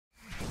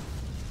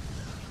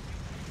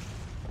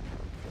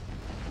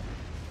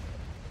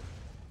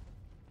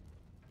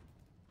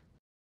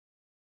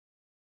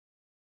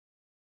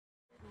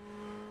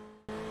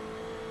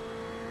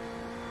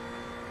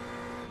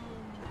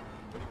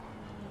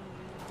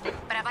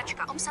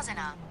Pravačka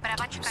obsazená,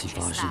 pravačka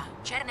čistá,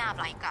 černá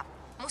vlajka.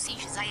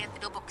 Musíš zajet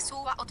do boxů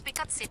a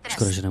odpikat si trest.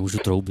 Škoda, že nemůžu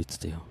troubit,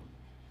 tyjo.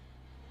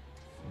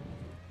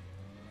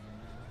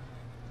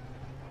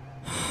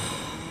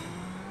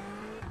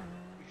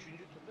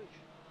 Üçüncü turda 3.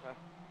 Ha.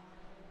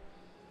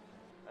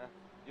 Ha.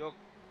 Yok.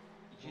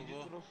 İkinci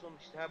turun sonu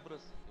işte. Ha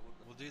burası.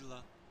 Burada. Bu değil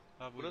lan.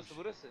 Ha burası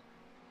burası.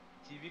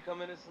 TV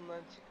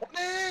kamerasından çık.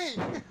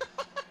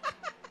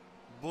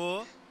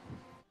 O ne?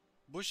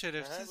 Bu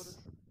şerefsiz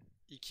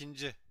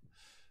ikinci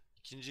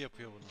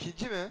yapıyor bunu.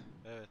 İkinci mi?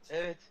 Evet.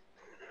 Evet.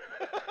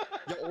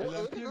 Ya o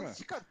öyle nasıl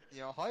çıkarttın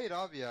ya? Hayır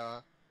abi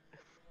ya.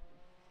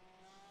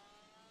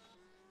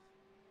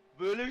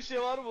 Böyle bir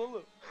şey var mı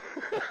oğlum?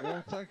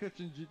 10 sen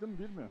kaçıncıydın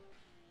bilmiyorum.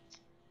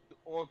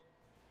 10.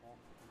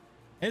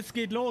 Es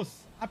geht los.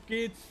 Ab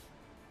geht's.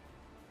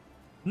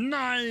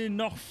 Nein,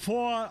 noch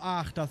vor...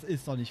 Ach, das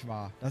ist doch nicht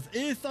wahr. Das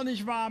ist doch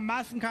nicht wahr.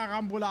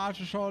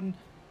 Massenkarambolage schon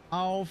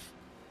auf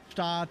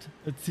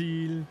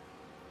Startziel.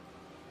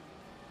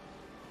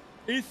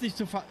 Ist nicht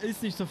zu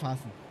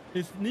fassen.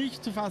 Ist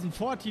nicht zu fassen.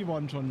 Vor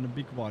T1 schon eine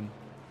Big One.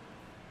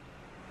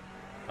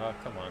 Oh,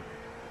 come on.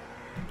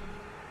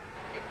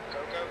 Go,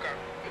 go, go.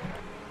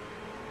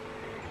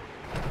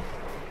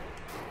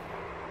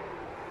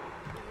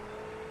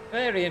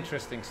 Very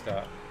interesting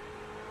start.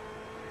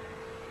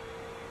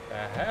 The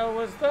hell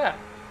was that?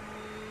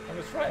 I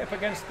was right up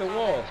against the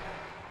wall.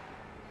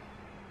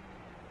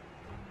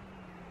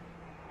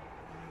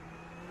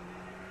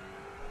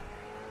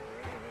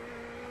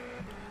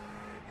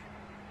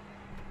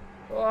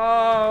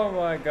 Oh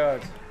my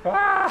god.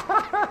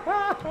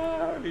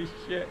 Holy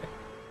shit.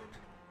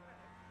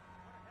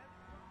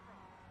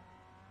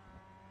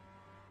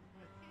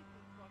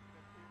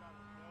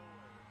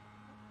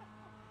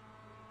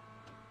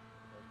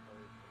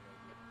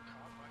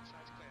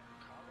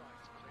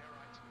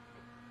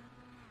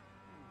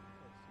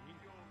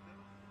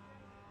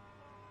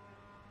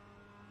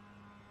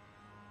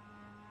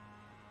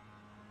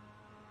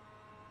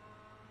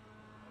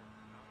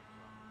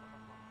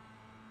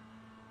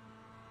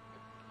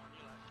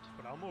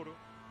 Moro.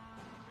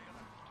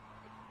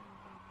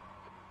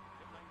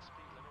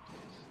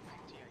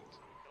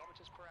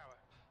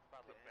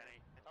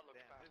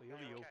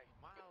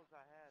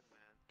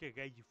 Que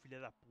gay, filha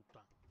da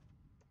puta.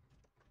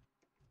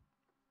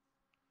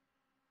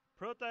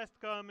 Protest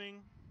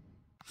coming.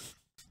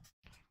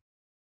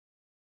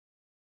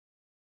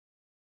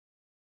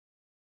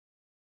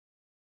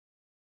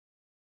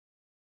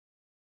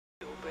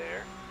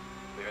 There.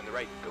 Clear on the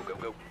right. Go, go,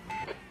 go.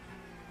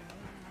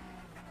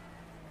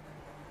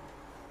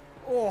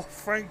 Oh,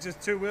 Frank just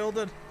two-wheeled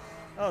it.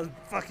 That was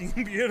fucking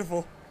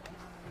beautiful.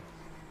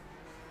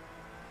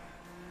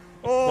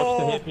 Oh! What's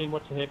the hairpin?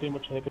 What's the hairpin?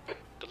 What's the hairpin?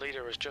 The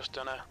leader has just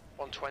done a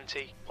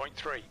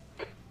 120.3.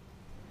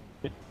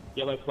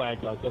 Yellow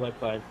flag, guys. Yellow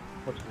flag.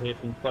 What's the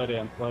hairpin? Slow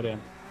down. Slow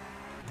down.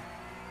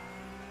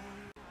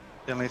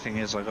 The only thing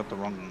is I got the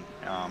wrong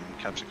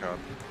capture card,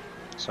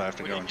 so I have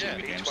to go into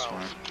the games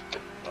tomorrow.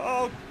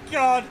 Oh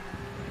god!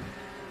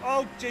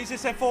 Oh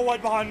Jesus! They're four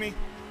wide behind me.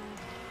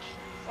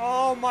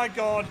 Oh my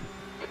god!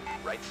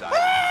 Right side.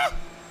 Ah!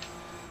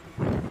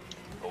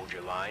 Hold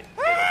your line.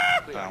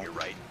 Clear on your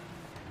right.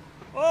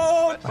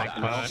 Oh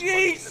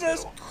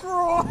Jesus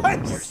Christ!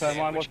 What's that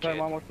one? What's that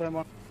one? What's that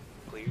one?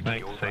 Clear to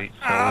your right.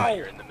 Ow!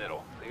 You're in the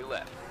middle. Clear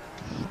left.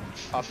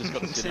 I've just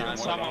got to sit down.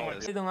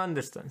 I don't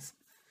understand.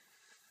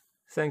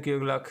 Thank you,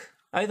 Glock.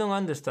 I don't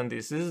understand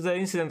this. This is the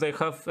incident I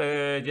have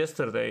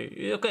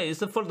yesterday. Okay, it's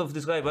the fault of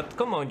this guy, but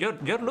come on,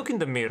 you're looking in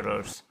the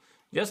mirrors.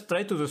 Just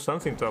try to do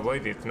something to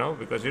avoid it, no?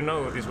 Because you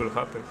know this will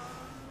happen.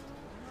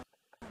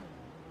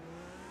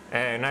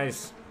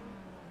 Nice.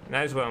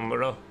 Nice one,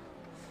 bro.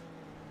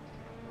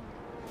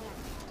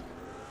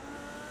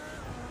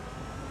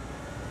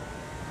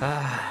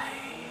 Ah.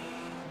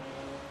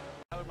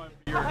 My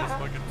beard is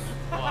fucking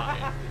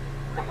flying.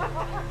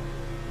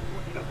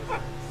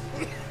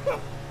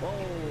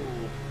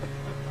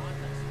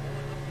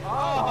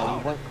 Oh,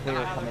 he was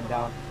clear coming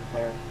down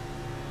there.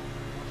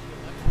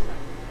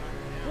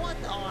 What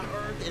on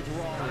earth is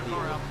wrong with you?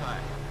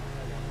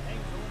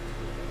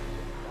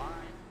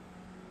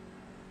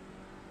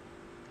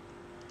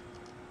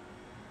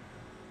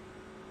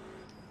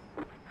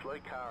 Slow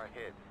car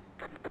ahead.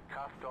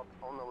 Car stop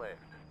on the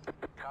left.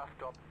 Car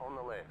stop on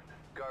the left.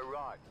 Go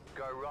right.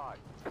 Go right.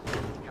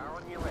 Car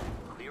on your left.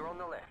 Clear on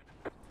the left.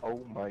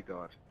 Oh my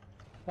god.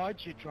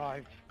 Why'd you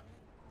drive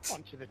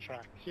onto the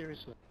track?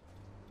 Seriously.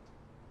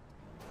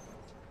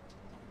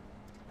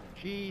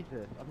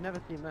 Jesus, I've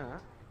never seen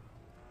that.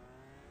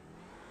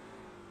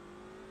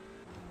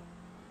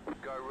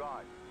 Go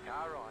right.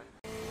 Car right.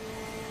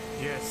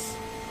 Yes.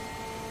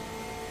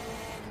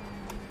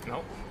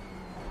 No.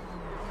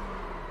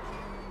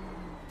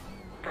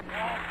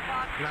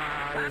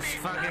 Nice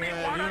fucking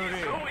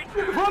beauty.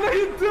 What are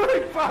you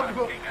doing,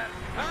 Pablo?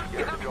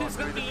 He's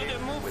going to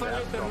move for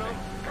later, no?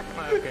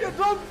 Okay. You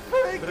don't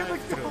think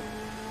Drive through.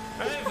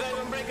 If they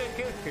don't break, I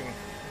kill him.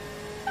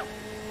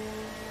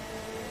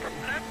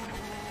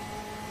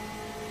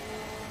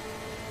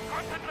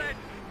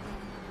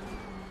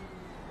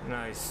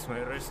 Nice, my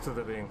race to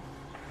the wing.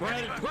 Well,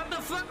 what the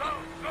fuck?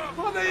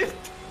 What are you?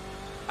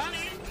 I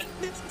mean,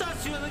 it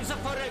starts you with a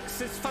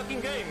 4x, it's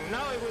fucking game.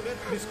 Now I will get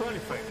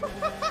disqualified.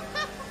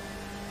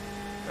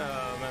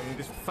 Man,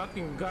 this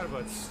fucking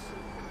garbage.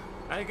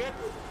 I get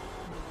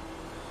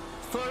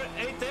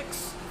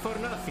 8x for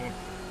nothing.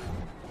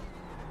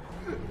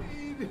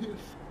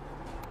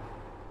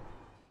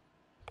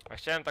 A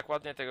chciałem tak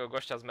ładnie tego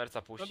gościa z merca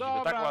No puścić, dobra,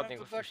 bo tak ładnie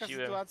to go taka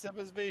wpuściłem. sytuacja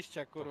bez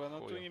wyjścia, kurwa, no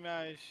tu chuju. nie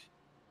miałeś...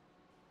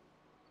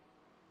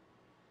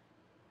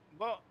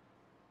 Bo...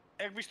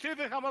 Jakbyś ty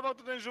wyhamował,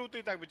 to ten żółty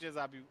i tak by cię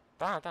zabił.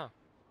 Ta.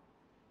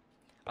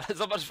 Ale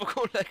zobacz w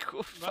ogóle,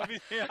 kurwa.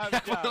 No ja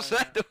Jak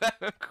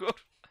poszedłem, kurwa.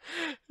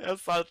 Ja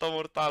salto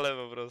mortale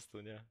po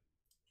prostu, nie?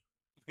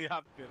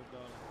 Ja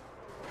pierdolę.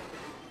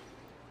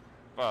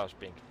 Patrz,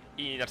 pięknie.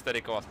 I na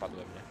 4 koła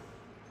spadłem, nie?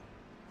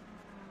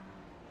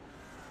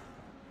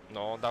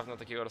 No, dawno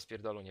takiego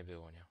rozpierdolu nie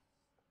było, nie?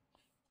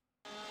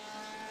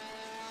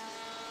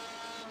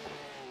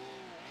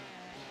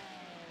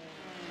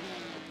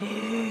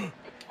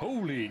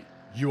 Holy!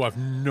 You have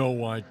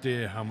no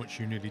idea how much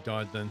you nearly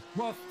died then.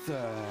 What the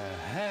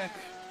heck?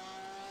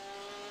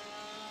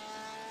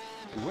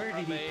 Where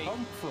did he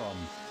come from?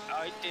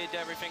 I did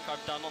everything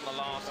I've done on the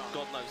last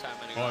God knows how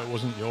many. Oh, it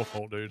wasn't your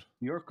fault, dude.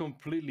 You're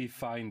completely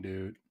fine,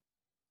 dude.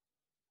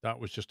 That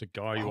was just a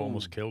guy who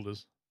almost killed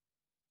us.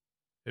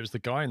 It was the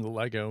guy in the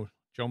Lego,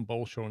 John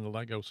Bolshaw in the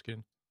Lego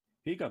skin.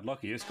 He got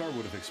lucky. His car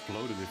would have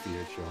exploded if he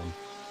had shown.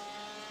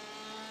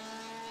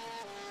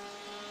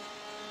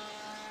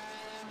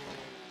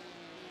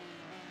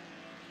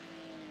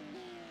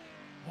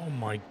 Oh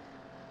my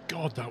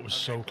god, that was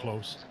so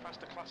close.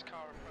 Faster class car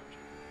approaching.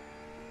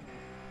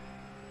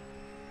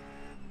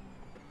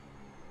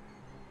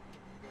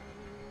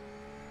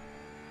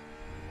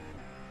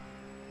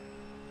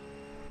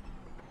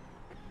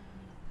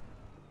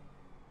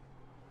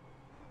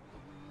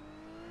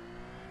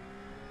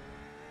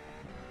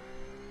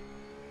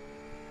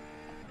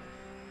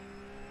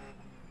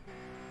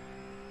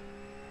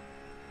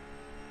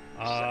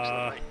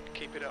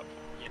 Keep it up.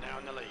 You're now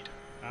in the lead.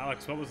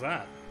 Alex, what was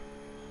that?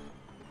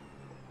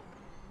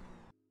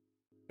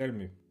 Tell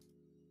me.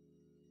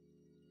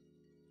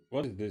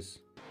 What is this?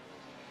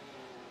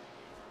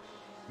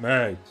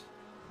 Mate.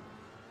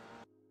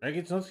 Like,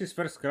 it's not his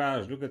first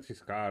crash. Look at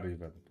his car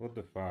even. What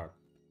the fuck?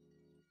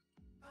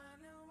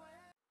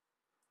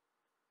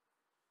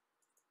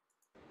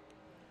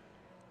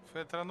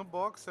 Fui entrar no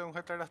box, aí um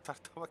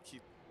retardatário tava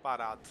aqui,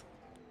 parado.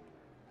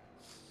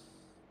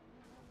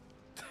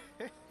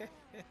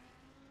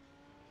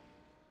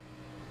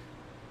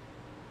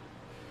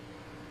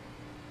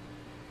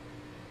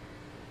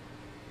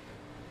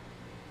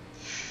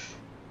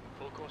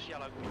 Full course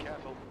yellow, be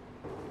careful.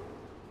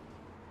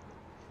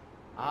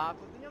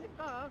 Nearly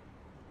car.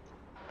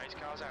 Race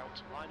cars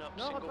out. Line up,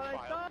 No, single I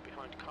file thought-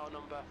 behind car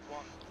number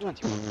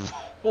 121.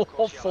 Full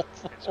course yellow.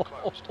 It's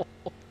closed.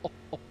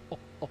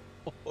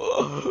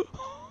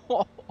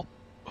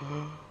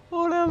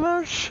 Oh la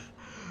vache!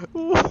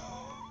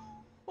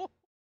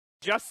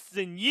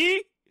 Justin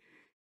Yee?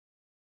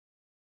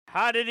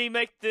 How did he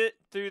make it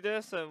through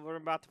this? And we're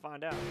about to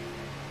find out.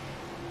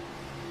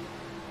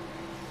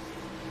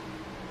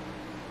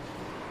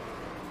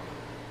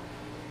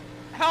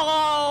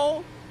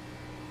 Hello?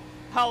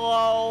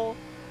 Hello?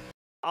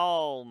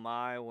 Oh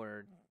my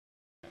word.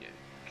 Yeah,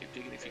 keep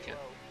digging if you can.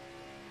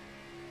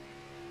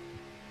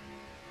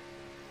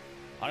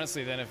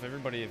 Honestly, then, if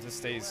this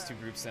stays two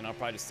groups, then I'll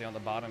probably just stay on the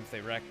bottom. If they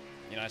wreck,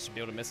 you know, I should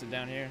be able to miss it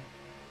down here.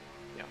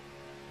 Yeah.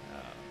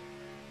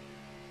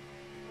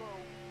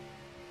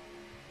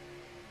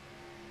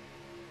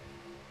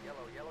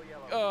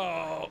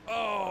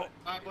 Oh!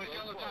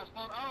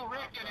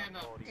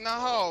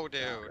 No,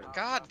 dude.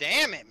 God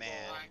damn it, man.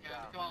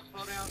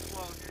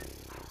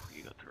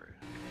 You got through.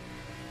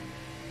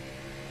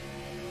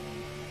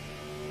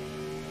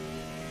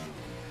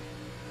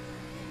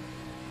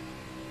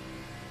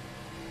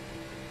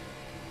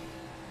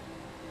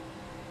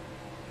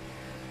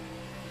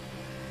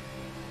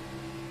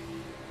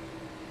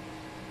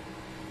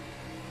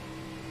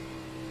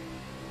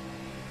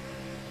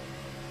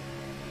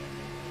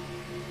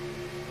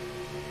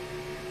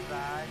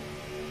 Side.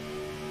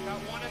 Got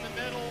one in the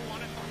middle,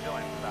 one at the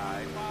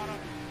bottom.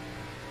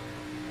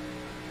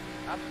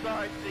 I'm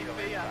sorry,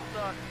 CP, I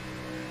suck.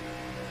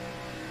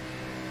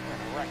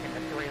 We're wrecking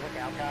the 3, look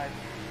out, guys.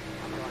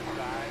 I'm going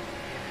side,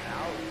 in and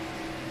out.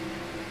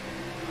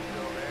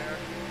 Still there.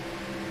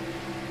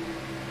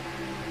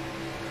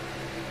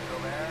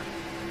 Still there.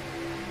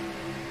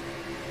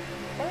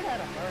 What had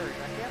a merge?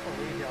 I can't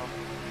believe y'all.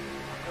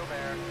 Still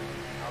there.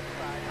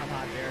 Outside. I'm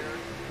hot here.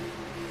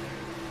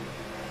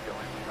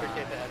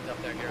 Appreciate the heads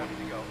up there, Garrett.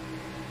 To go.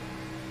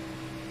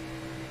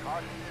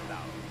 Caution is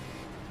out.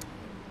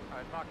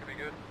 Alright, it's not gonna be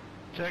good.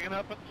 Checking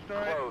up at the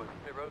start. Close.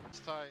 Pit road. It's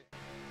tight.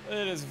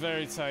 It is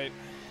very tight.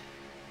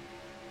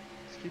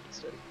 Just keep it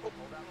steady. Hold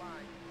that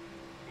line.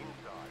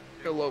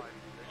 Inside. Go low.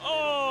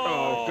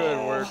 Oh!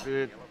 Good work,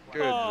 dude.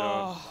 Good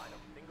job.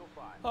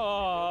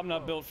 Oh, I'm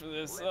not built for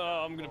this.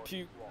 Oh, I'm gonna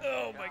puke.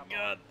 Oh my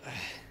god.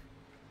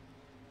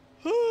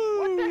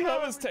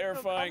 That was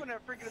terrifying. Coming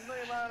at freaking a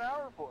million mile an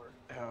hour for.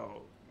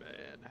 Oh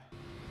man.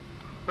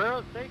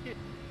 Bro, take it.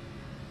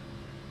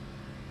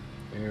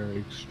 They're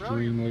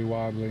extremely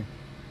wobbly.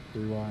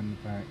 3 wide in the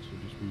pack, so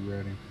just be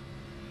ready.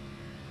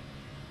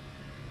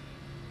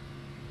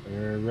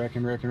 They're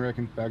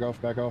wrecking. Back off.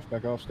 Stay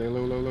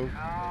low.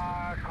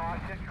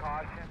 Caution.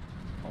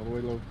 All the way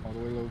low.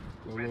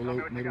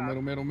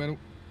 Middle.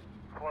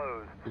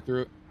 Close. Get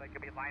through it. They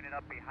could be lining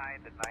up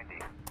behind the 90.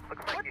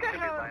 Looks What like the you should be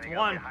hell? lining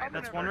One. up behind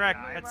That's the one wreck.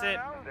 39. That's it.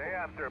 Stay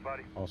after it,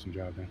 buddy. Awesome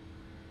job, man.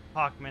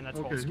 Hawk, man, that's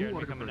what Okay, scared who me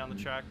wanted coming to down the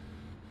break track.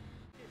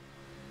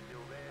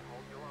 Still there,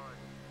 hold your line.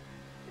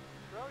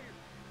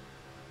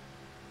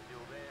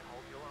 Still there,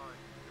 hold your line.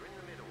 You're in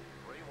the middle,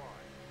 3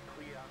 wide.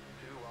 Clear,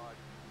 2 wide.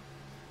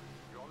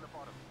 You're on the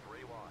bottom,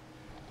 3 wide.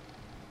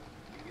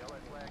 Yellow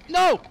flag.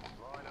 No!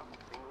 Line up,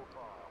 single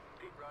file.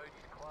 Pit road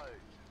is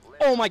closed.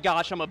 Oh my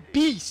gosh, I'm a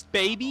beast,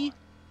 baby!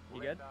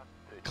 You good?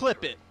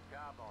 Clip it.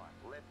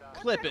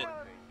 Clip it.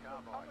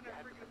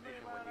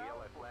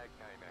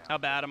 How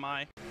bad am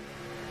I?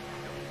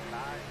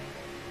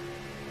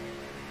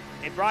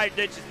 If Brian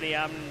ditches me,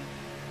 I'm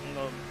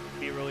gonna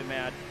be really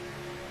mad.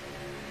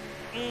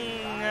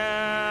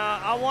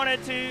 I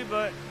wanted to,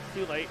 but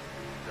too late.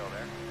 Still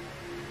there.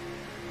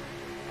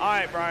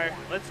 Alright, Brian,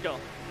 let's go.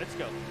 Wide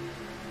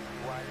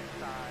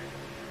inside.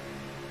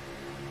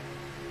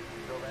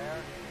 Still there.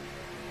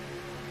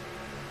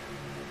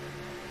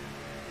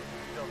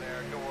 Still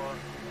there, door.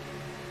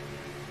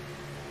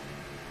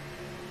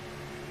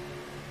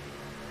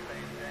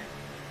 Same thing.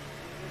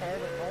 Hold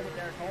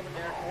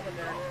it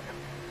there.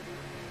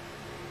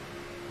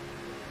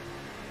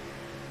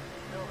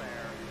 Still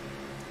there.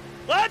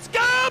 Let's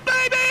go,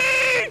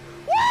 baby!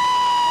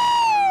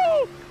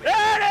 Woo!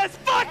 That is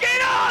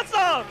fucking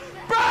awesome!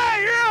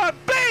 Brian, you're a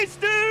beast,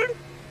 dude!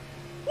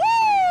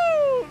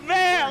 Woo!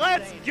 Man,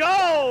 let's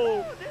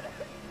go!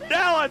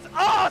 That was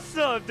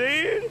awesome,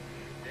 dude!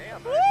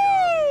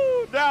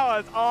 Woo! That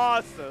was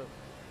awesome!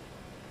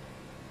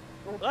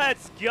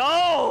 Let's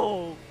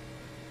go!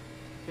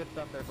 Good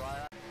stuff there,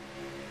 Brian.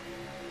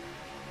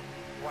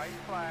 White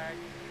flag.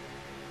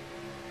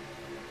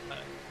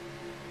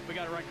 We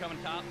got a run coming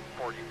top.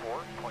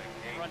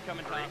 44.8. Run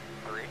coming top.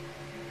 3.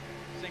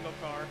 Single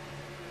car.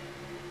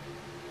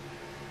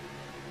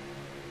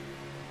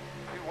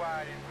 2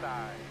 wide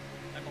inside.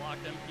 I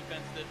blocked him. He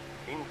fenced it.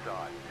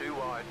 Inside. 2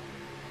 wide.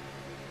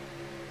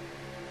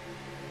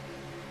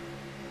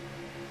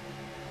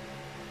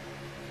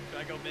 Should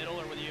I go middle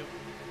or with you?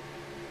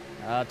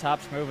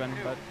 Top's moving,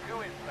 but... 2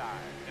 inside.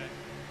 Okay.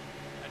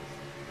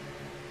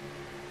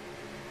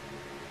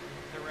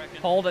 They're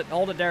wrecking. Hold it,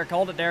 Derek.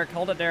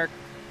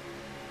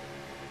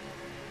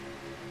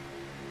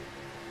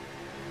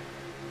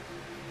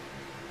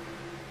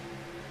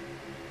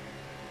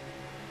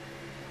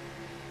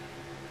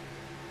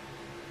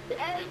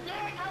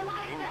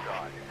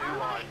 Inside. 2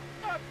 wide.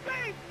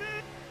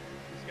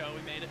 Let's go.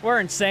 We made it. We're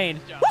insane.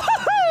 Nice job.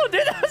 Woohoo!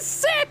 Dude, that was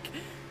sick!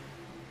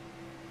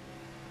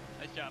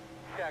 Nice job.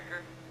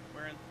 Checker.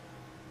 We're in.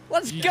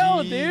 Let's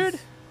go, dude!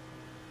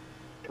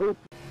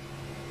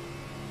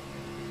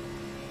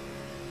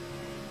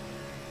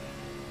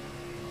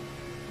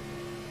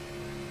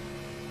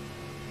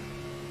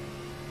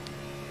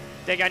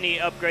 Think I need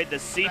to upgrade the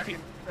CP.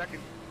 Second.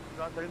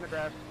 They're in the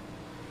grass.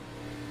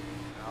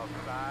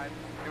 Outside.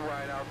 2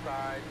 wide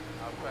outside.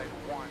 Outside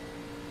 1.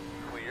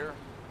 Clear.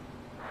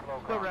 Slow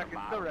Still car.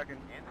 wrecking.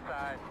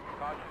 Inside.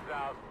 Caution's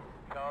out.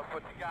 Tell us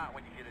what you got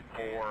when you get it.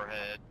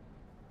 Forehead.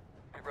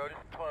 The road is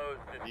closed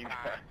this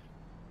time.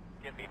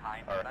 Get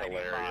behind the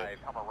 95.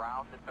 Come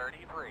around the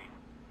 33.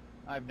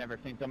 I've never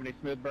seen somebody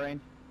smooth brain.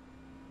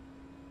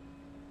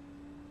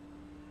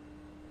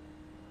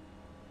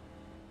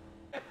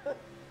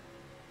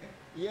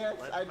 Yes,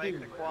 Let's make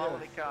the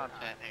quality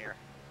content here.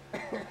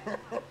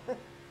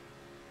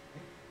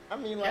 I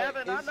mean, like,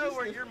 Kevin, I it's know just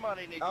where this- your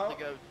money needs oh, to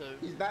go to.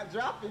 He's not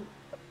dropping.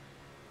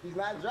 He's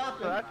not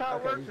dropping. So that's how it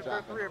Okay, works. he's If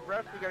there's dropping. 3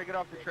 abreast, we gotta get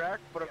off the track.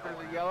 But if there's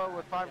a yellow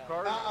with 5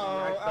 cars, and I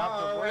Uh-oh, stop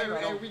to avoid it, I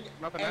and don't- we,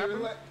 nothing and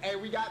happens. look,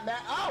 and we got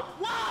that. Oh,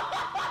 wow!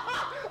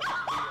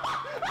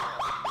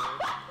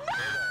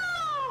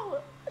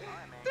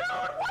 No!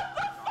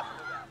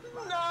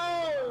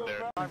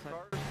 No! 5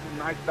 cars,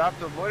 and I stop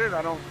to avoid it,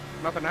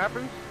 nothing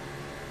happens.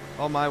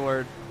 Oh my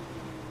word.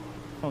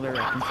 Oh, they're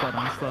wrecking. Slow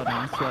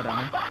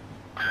down.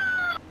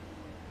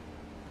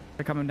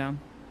 They're coming down.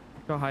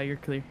 Go high, you're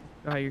clear.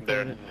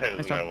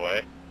 There's no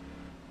way.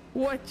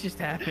 What just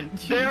happened?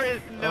 There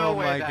is no Oh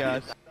way my that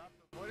gosh. is-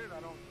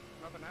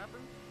 Nothing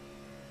happens.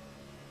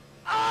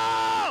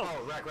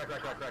 Oh! Rack. Clear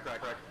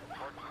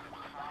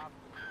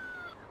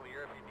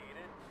if you need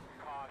it.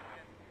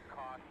 Caution.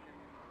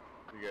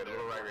 You got a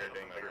little right here,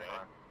 dang it.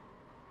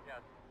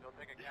 Yes, they'll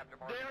take a Captain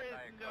Morgan. There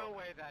is no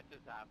way that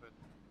just happened.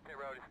 Pit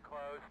road is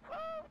closed.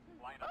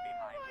 Line up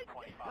behind the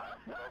 25.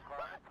 Go car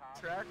on the top.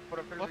 Track, but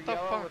if there's What a the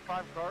yellow fuck? with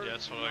 5 cars, Yeah,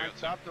 that's what and I I got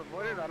stop to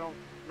avoid it,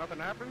 nothing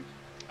happens.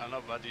 I don't know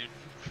about dude.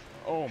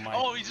 Oh my.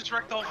 Oh, he just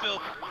wrecked the whole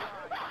field.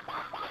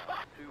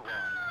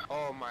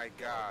 Oh my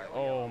god.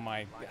 Oh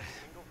my god.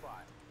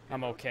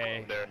 I'm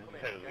okay.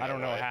 I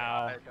don't know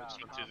how.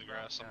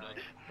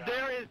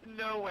 There is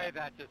no way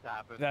that just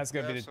happened. That's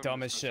gonna be the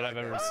dumbest shit I've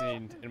ever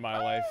seen in my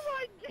life.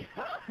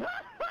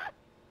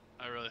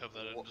 I really hope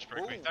that didn't just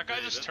break me. That guy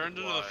just turned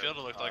into the field,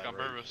 it looked like, on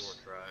purpose.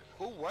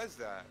 Who was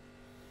that?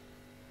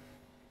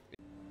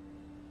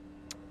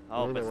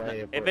 Oh,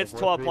 if it's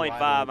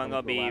 12.5, I'm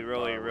gonna be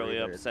really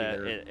upset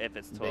if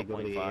it's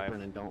 12.5.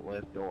 And don't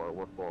lift, or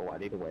we're 4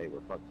 wide either way.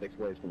 We're fucked 6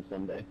 ways from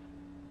Sunday.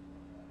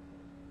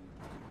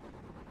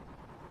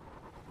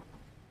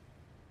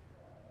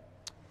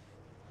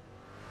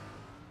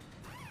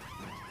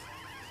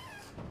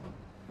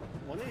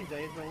 One of these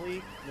days,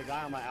 Malik, the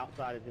guy on my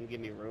outside is gonna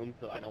give me room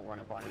so I don't run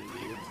up on any of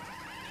you.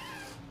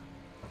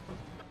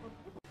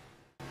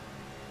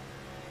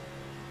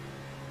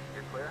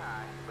 You're clear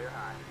high,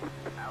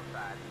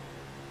 outside.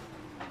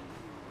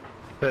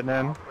 Sitting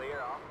in. All clear.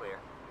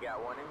 You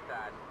got one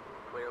inside.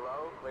 Clear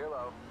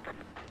low.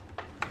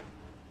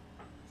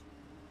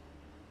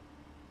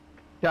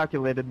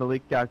 Calculated,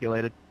 Malik,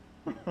 calculated.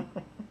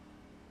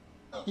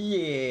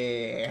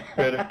 Yeah.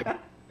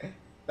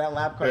 That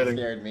lap car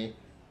scared me.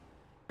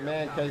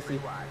 Man, Casey.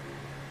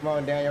 Come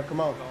on, Daniel.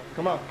 Come on.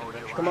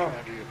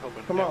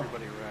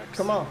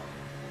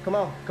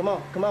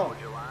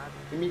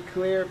 Give me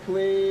clear,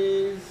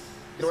 please.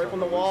 Get away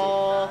from the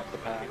wall.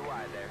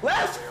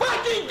 Let's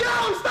fucking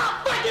go!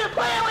 Stop fucking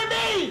playing with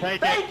me!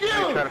 Thank you!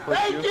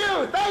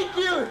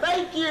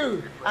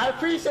 I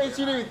appreciate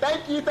you, dude.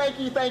 Thank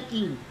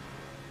you.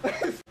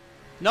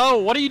 No,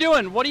 what are you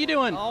doing?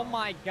 Oh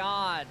my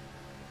god.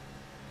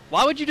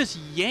 Why would you just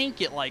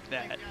yank it like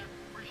that?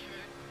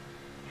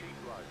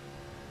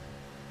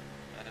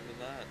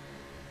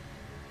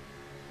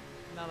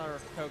 Another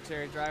Coke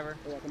Series driver.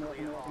 There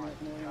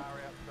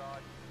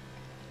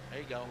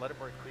you go, let it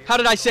break. How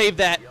did I save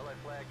that?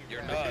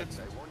 You're nuts.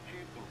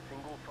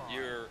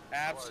 You're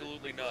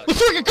absolutely nuts.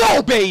 Let's freaking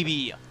go,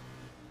 baby!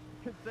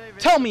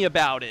 Tell me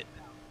about it.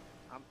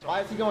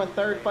 Why is he going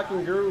third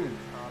fucking groove?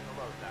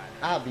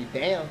 I'll be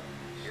damned.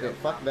 Shit,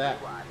 fuck that.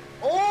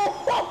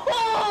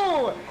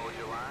 Oh!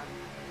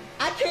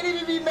 I can't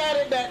even be mad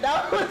at that.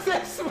 That was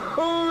a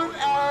smooth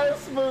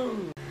ass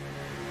smooth.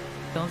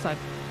 Don't side.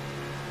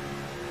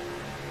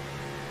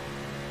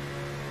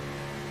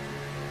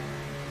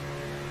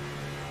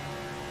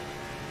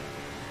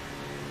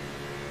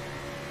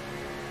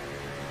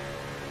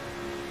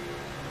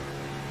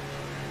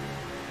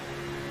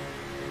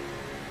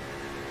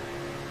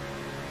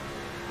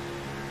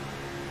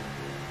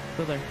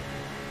 Still there.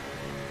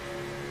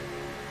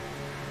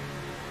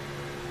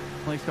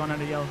 Malik's going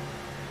under yellow.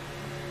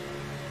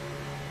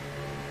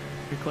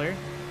 You're clear.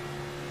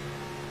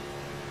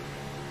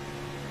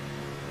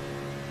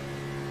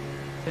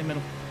 Stay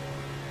middle.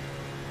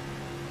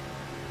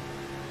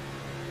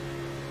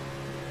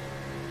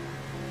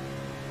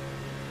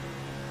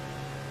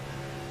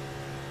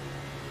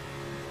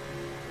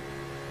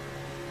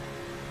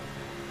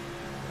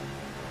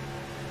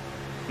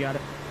 You got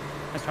it.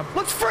 Nice job.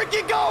 Let's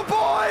freaking go,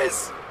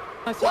 boys!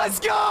 Let's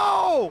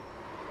go!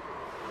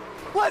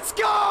 Let's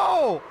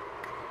go!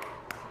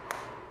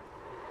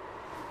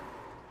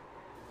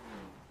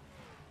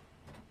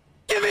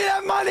 Give me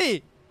that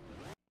money!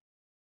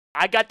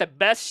 I got the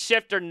best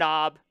shifter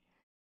knob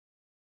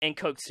in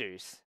Coke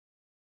Series.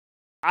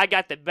 I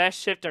got the best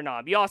shifter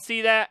knob. Y'all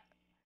see that?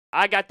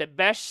 I got the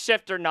best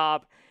shifter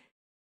knob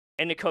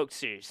in the Coke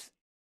Series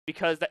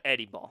because the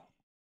Eddie Ball.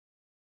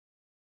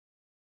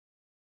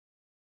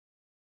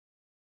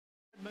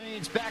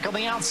 Mains back on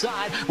the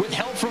outside with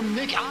help from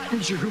Nick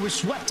Ottinger, who was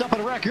swept up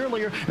in a wreck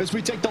earlier. As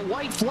we take the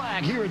white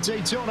flag here at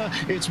Daytona,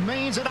 it's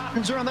Mains and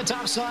Ottinger on the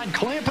top side,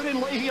 Clampett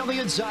and Leahy on the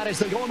inside as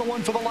they go on the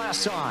one for the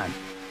last time.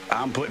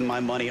 I'm putting my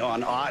money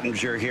on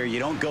Ottinger here. You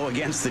don't go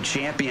against the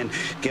champion.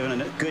 Giving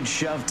a good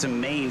shove to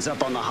Mains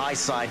up on the high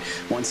side.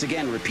 Once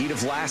again, repeat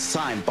of last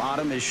time.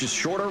 Bottom is just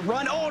shorter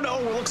run. Oh no,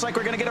 it looks like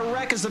we're gonna get a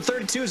wreck as the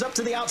 32 is up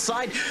to the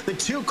outside. The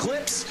 2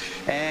 clips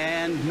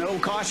and no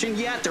caution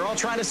yet. They're all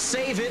trying to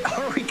save it.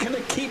 Are we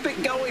gonna keep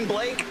it going,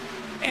 Blake?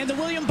 And the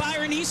William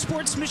Byron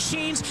Esports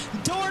machines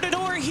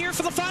door-to-door here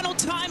for the final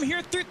time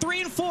here through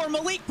 3 and 4.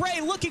 Malik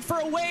Bray looking for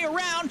a way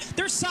around.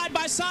 They're side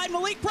by side.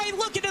 Malik Bray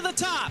looking to the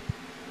top.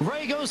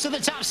 Ray goes to the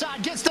top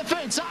side, gets the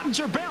fence.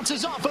 Ottinger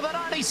bounces off of the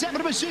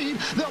 97 machine.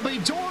 They'll be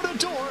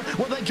door-to-door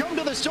when they come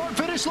to the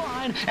start-finish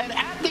line. And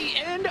at the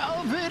end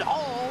of it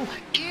all,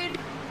 it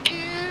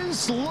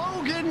is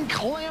Logan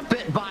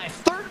Clampett by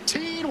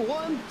 13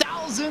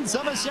 one-thousandths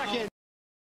of a second.